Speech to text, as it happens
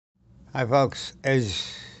Hi, folks.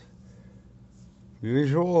 As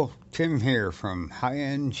usual, Tim here from High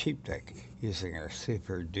End Cheap Tech using our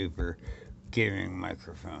super duper gaming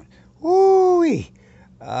microphone. Woo!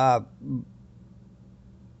 Uh,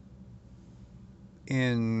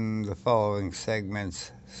 in the following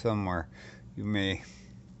segments, somewhere, you may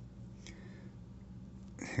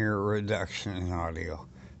hear a reduction in audio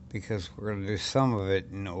because we're going to do some of it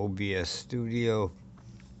in OBS Studio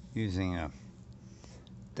using a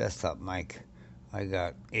desktop mic I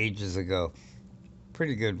got ages ago.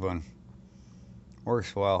 Pretty good one.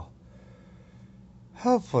 Works well.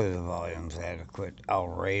 Hopefully the volume's adequate. I'll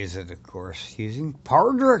raise it, of course, using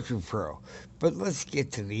Power Director Pro. But let's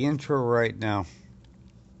get to the intro right now,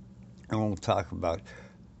 and we'll talk about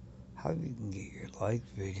how you can get your like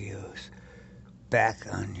videos back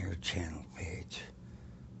on your channel page.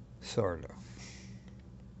 Sort of.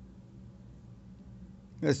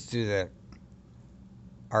 Let's do that.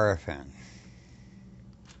 RFN.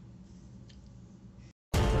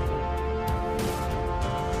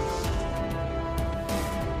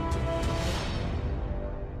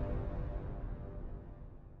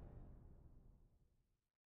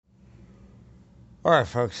 Alright,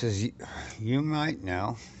 folks, as you might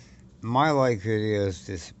know, my like videos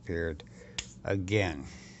disappeared again.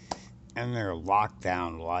 And they're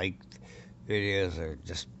lockdown liked videos are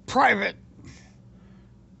just private.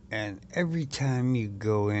 And every time you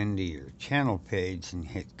go into your channel page and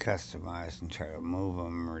hit customize and try to move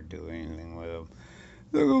them or do anything with them,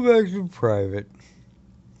 they'll go back to private.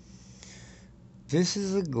 This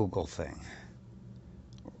is a Google thing.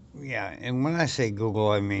 Yeah, and when I say Google,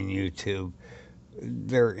 I mean YouTube.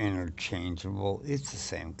 They're interchangeable. It's the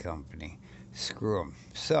same company. Screw them.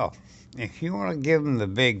 So, if you want to give them the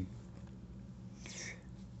big,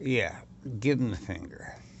 give them the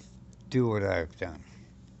finger. Do what I've done.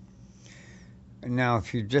 And now,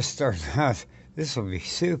 if you're just starting out, this will be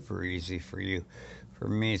super easy for you. For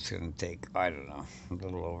me, it's going to take, I don't know, a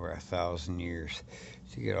little over 1,000 years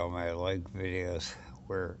to get all my like videos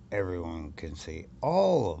where everyone can see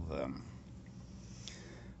all of them.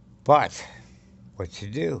 But what you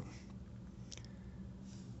do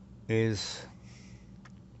is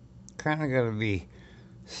kind of got to be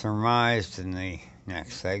surmised in the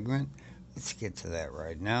next segment. Let's get to that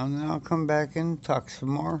right now, and then I'll come back and talk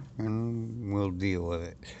some more, and we'll deal with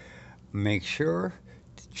it. Make sure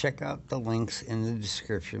to check out the links in the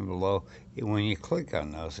description below. When you click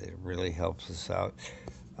on those, it really helps us out.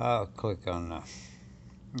 Click on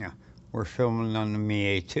we're filming on the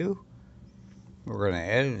MiA2. We're going to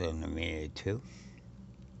edit on the MiA2.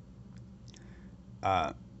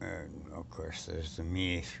 And of course, there's the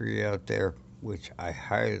MiA3 out there, which I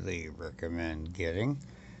highly recommend getting.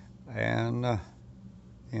 And the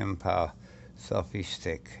Impa selfie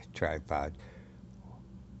stick tripod.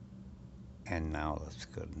 And now let's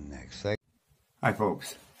go to the next segment. Hi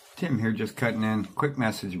folks, Tim here, just cutting in. Quick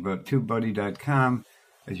message about tubeBuddy.com.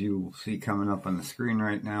 As you will see coming up on the screen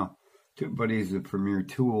right now, tubeBuddy is the premier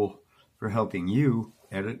tool for helping you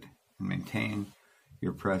edit and maintain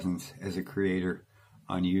your presence as a creator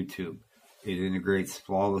on YouTube. It integrates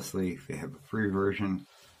flawlessly. They have a free version.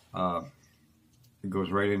 It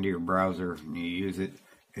goes right into your browser, and you use it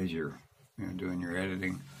as you're doing your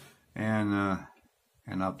editing and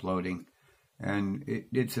uploading. And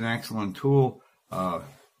it's an excellent tool. As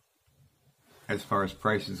far as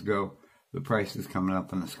prices go, the price is coming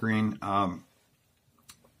up on the screen.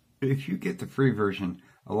 If you get the free version,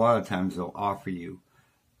 a lot of times they'll offer you,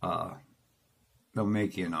 they'll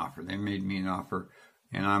make you an offer. They made me an offer,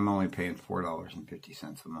 and I'm only paying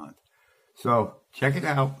 $4.50 a month. So check it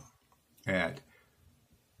out at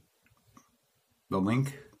the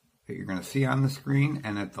link that you're going to see on the screen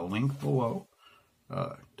and at the link below,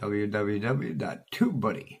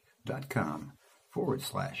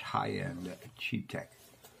 www.tubebuddy.com/high-end cheap tech.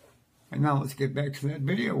 And now let's get back to that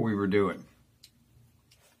video we were doing.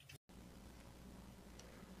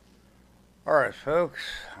 Alright folks,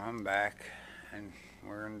 I'm back, and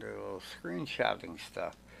we're going to do a little screenshotting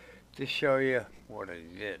stuff to show you what I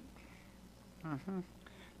did.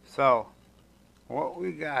 So, what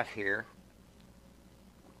we got here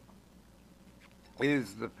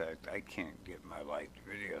is the fact I can't get my liked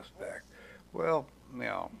videos back. Well,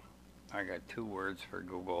 I got 2 words for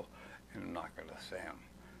Google, and I'm not going to say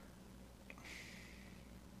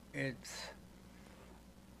them.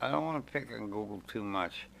 I don't want to pick on Google too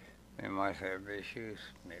much. They might have issues.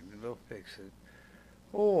 Maybe they'll fix it.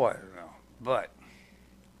 Oh, I don't know. But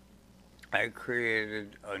I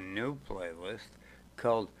created a new playlist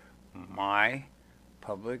called My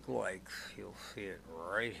Public Likes. You'll see it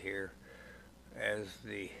right here as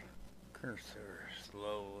the cursor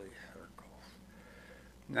slowly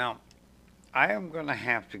Now, I am going to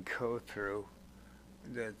have to go through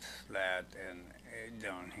that, and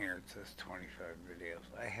down here it says 25 videos.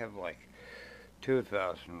 I have like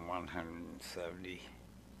 2,170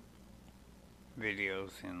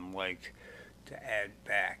 videos and liked to add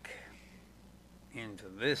back into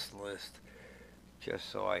this list just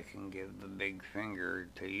so I can give the big finger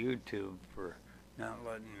to YouTube for not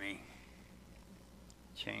letting me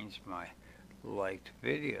change my liked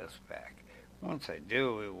videos back. Once I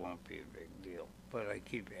do, it won't be a big deal, but I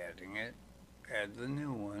keep adding it, add the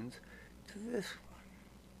new ones to this one.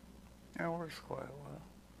 That works quite well.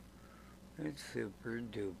 It's super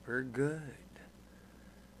duper good.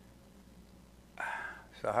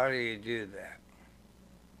 So how do you do that?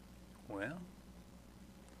 Well,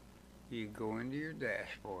 you go into your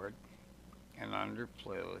dashboard, and under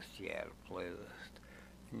playlist, you add a playlist,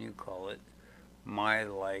 and you call it My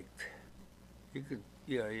Liked. You could,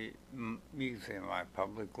 you can say My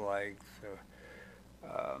Public Likes, or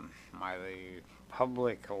My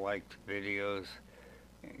Public Liked Videos.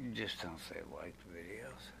 Just don't say liked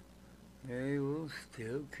videos. They will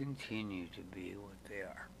still continue to be what they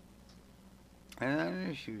are. And then,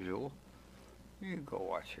 as usual, you go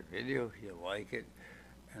watch your video if you like it,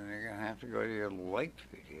 and you're going to have to go to your liked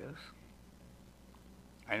videos.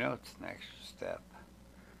 I know it's an extra step,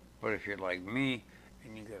 but if you're like me,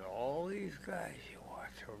 and you get all these guys you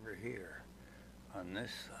watch over here on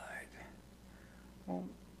this side, well,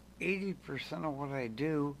 80% of what I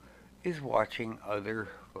do is watching other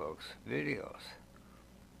folks' videos.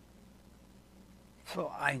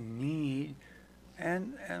 So I need,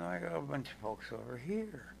 and I got a bunch of folks over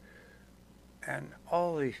here. And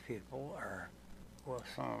all these people are, well,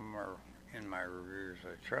 some of them are in my reviewers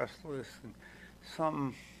I trust list, and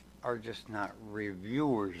some are just not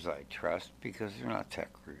reviewers I trust because they're not tech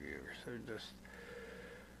reviewers. They're just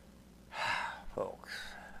folks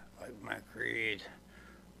like Mike Reed,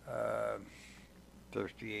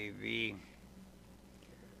 Thirsty AV,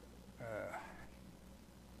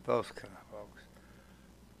 those kind of folks.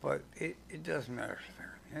 But it doesn't matter if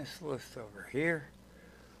they're in this list over here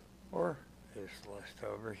or this list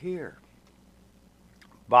over here.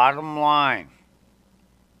 Bottom line,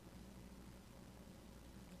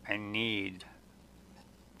 I need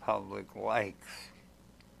public likes.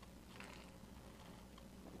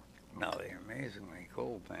 Now the amazingly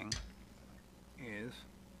cool thing is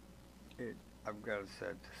I've got it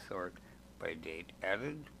set to sort by date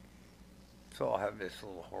added. So I'll have this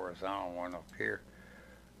little horizontal one up here.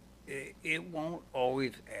 It won't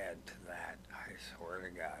always add to that, I swear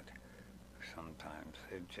to God. Sometimes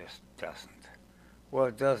it just doesn't. Well,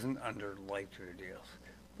 it doesn't under liked videos.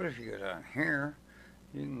 But if you go down here,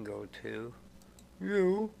 you can go to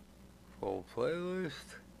View, Full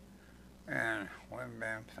Playlist, and wham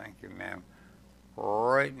bam, thank you ma'am,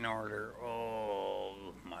 right in order all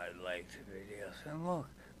of my liked videos. And look,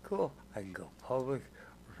 cool, I can go public,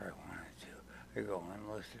 or if I wanted to, I go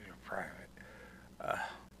unlisted or private.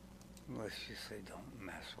 Let's just say don't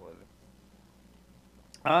mess with it.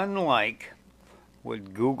 Unlike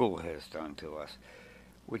what Google has done to us,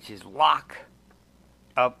 which is lock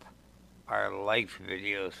up our liked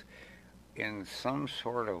videos in some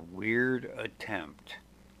sort of weird attempt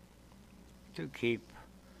to keep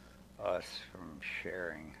us from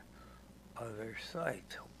sharing other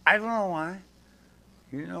sites. I don't know why.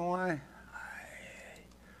 You know why?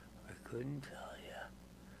 I couldn't tell you.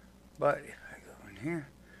 But if I go in here,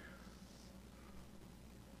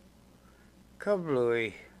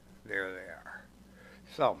 kablooey, there they are.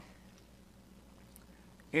 So,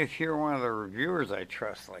 if you're one of the reviewers I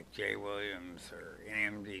trust, like Jay Williams or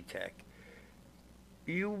AMD Tech,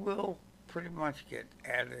 you will pretty much get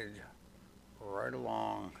added right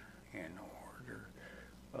along in order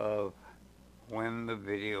of when the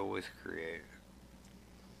video was created.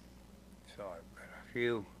 So I've got a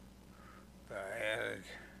few that I added.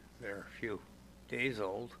 They're a few days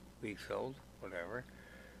old, weeks old, whatever,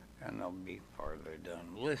 and they'll be farther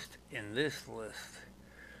down the list. In this list,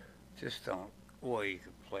 just don't, well, you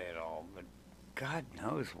could play it all, but God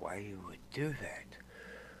knows why you would do that.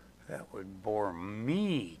 That would bore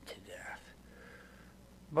me to death.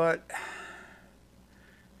 But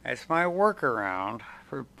that's my workaround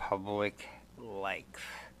for public likes.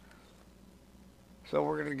 So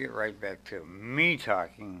we're going to get right back to me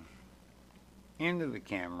talking into the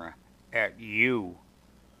camera at you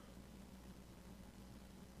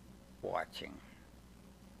watching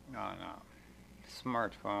on a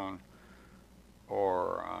smartphone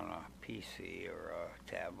or on a PC or a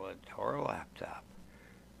tablet or a laptop.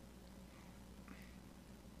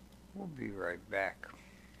 We'll be right back.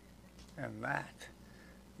 And that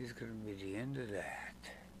is going to be the end of that.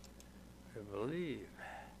 I believe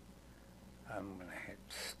I'm going to hit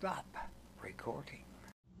stop recording.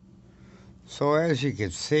 So as you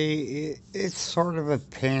can see, it's sort of a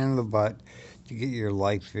pain in the butt to get your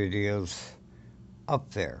liked videos up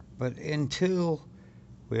there. But until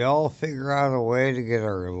we all figure out a way to get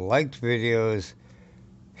our liked videos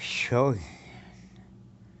showing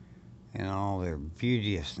in all their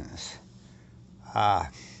beauteousness,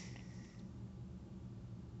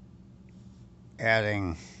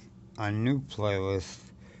 adding a new playlist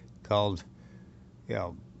called,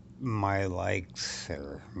 my likes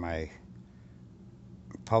or my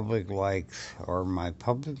public likes or my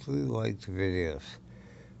publicly liked videos.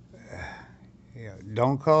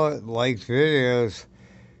 Don't call it liked videos.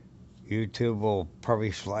 YouTube will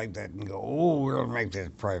probably flag that and go, oh, we're going to make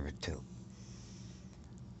that private too.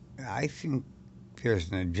 I think there's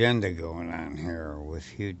an agenda going on here with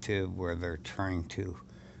YouTube where they're trying to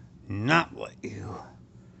not let you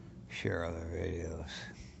share other videos.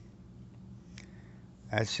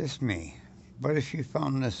 That's just me. But if you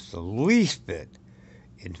found this the least bit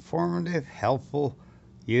informative, helpful,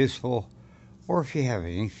 useful, or if you have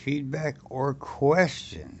any feedback or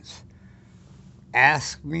questions,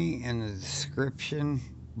 ask me in the description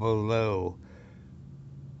below,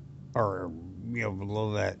 or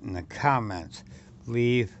below that in the comments.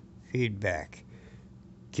 Leave feedback.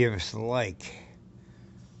 Give us a like.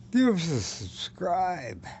 Give us a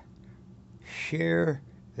subscribe. Share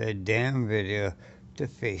the damn video to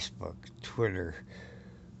Facebook, Twitter,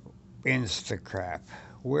 Instagram,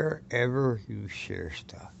 wherever you share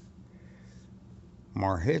stuff.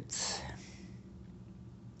 More hits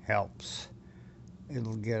helps.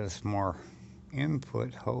 It'll get us more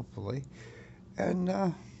input, hopefully.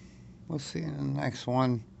 And we'll see you in the next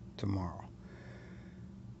one tomorrow.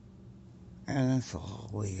 And that's all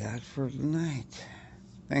we got for tonight.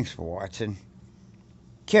 Thanks for watching.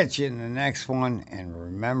 Catch you in the next one. And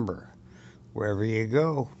remember, wherever you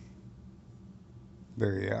go,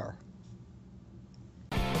 there you are.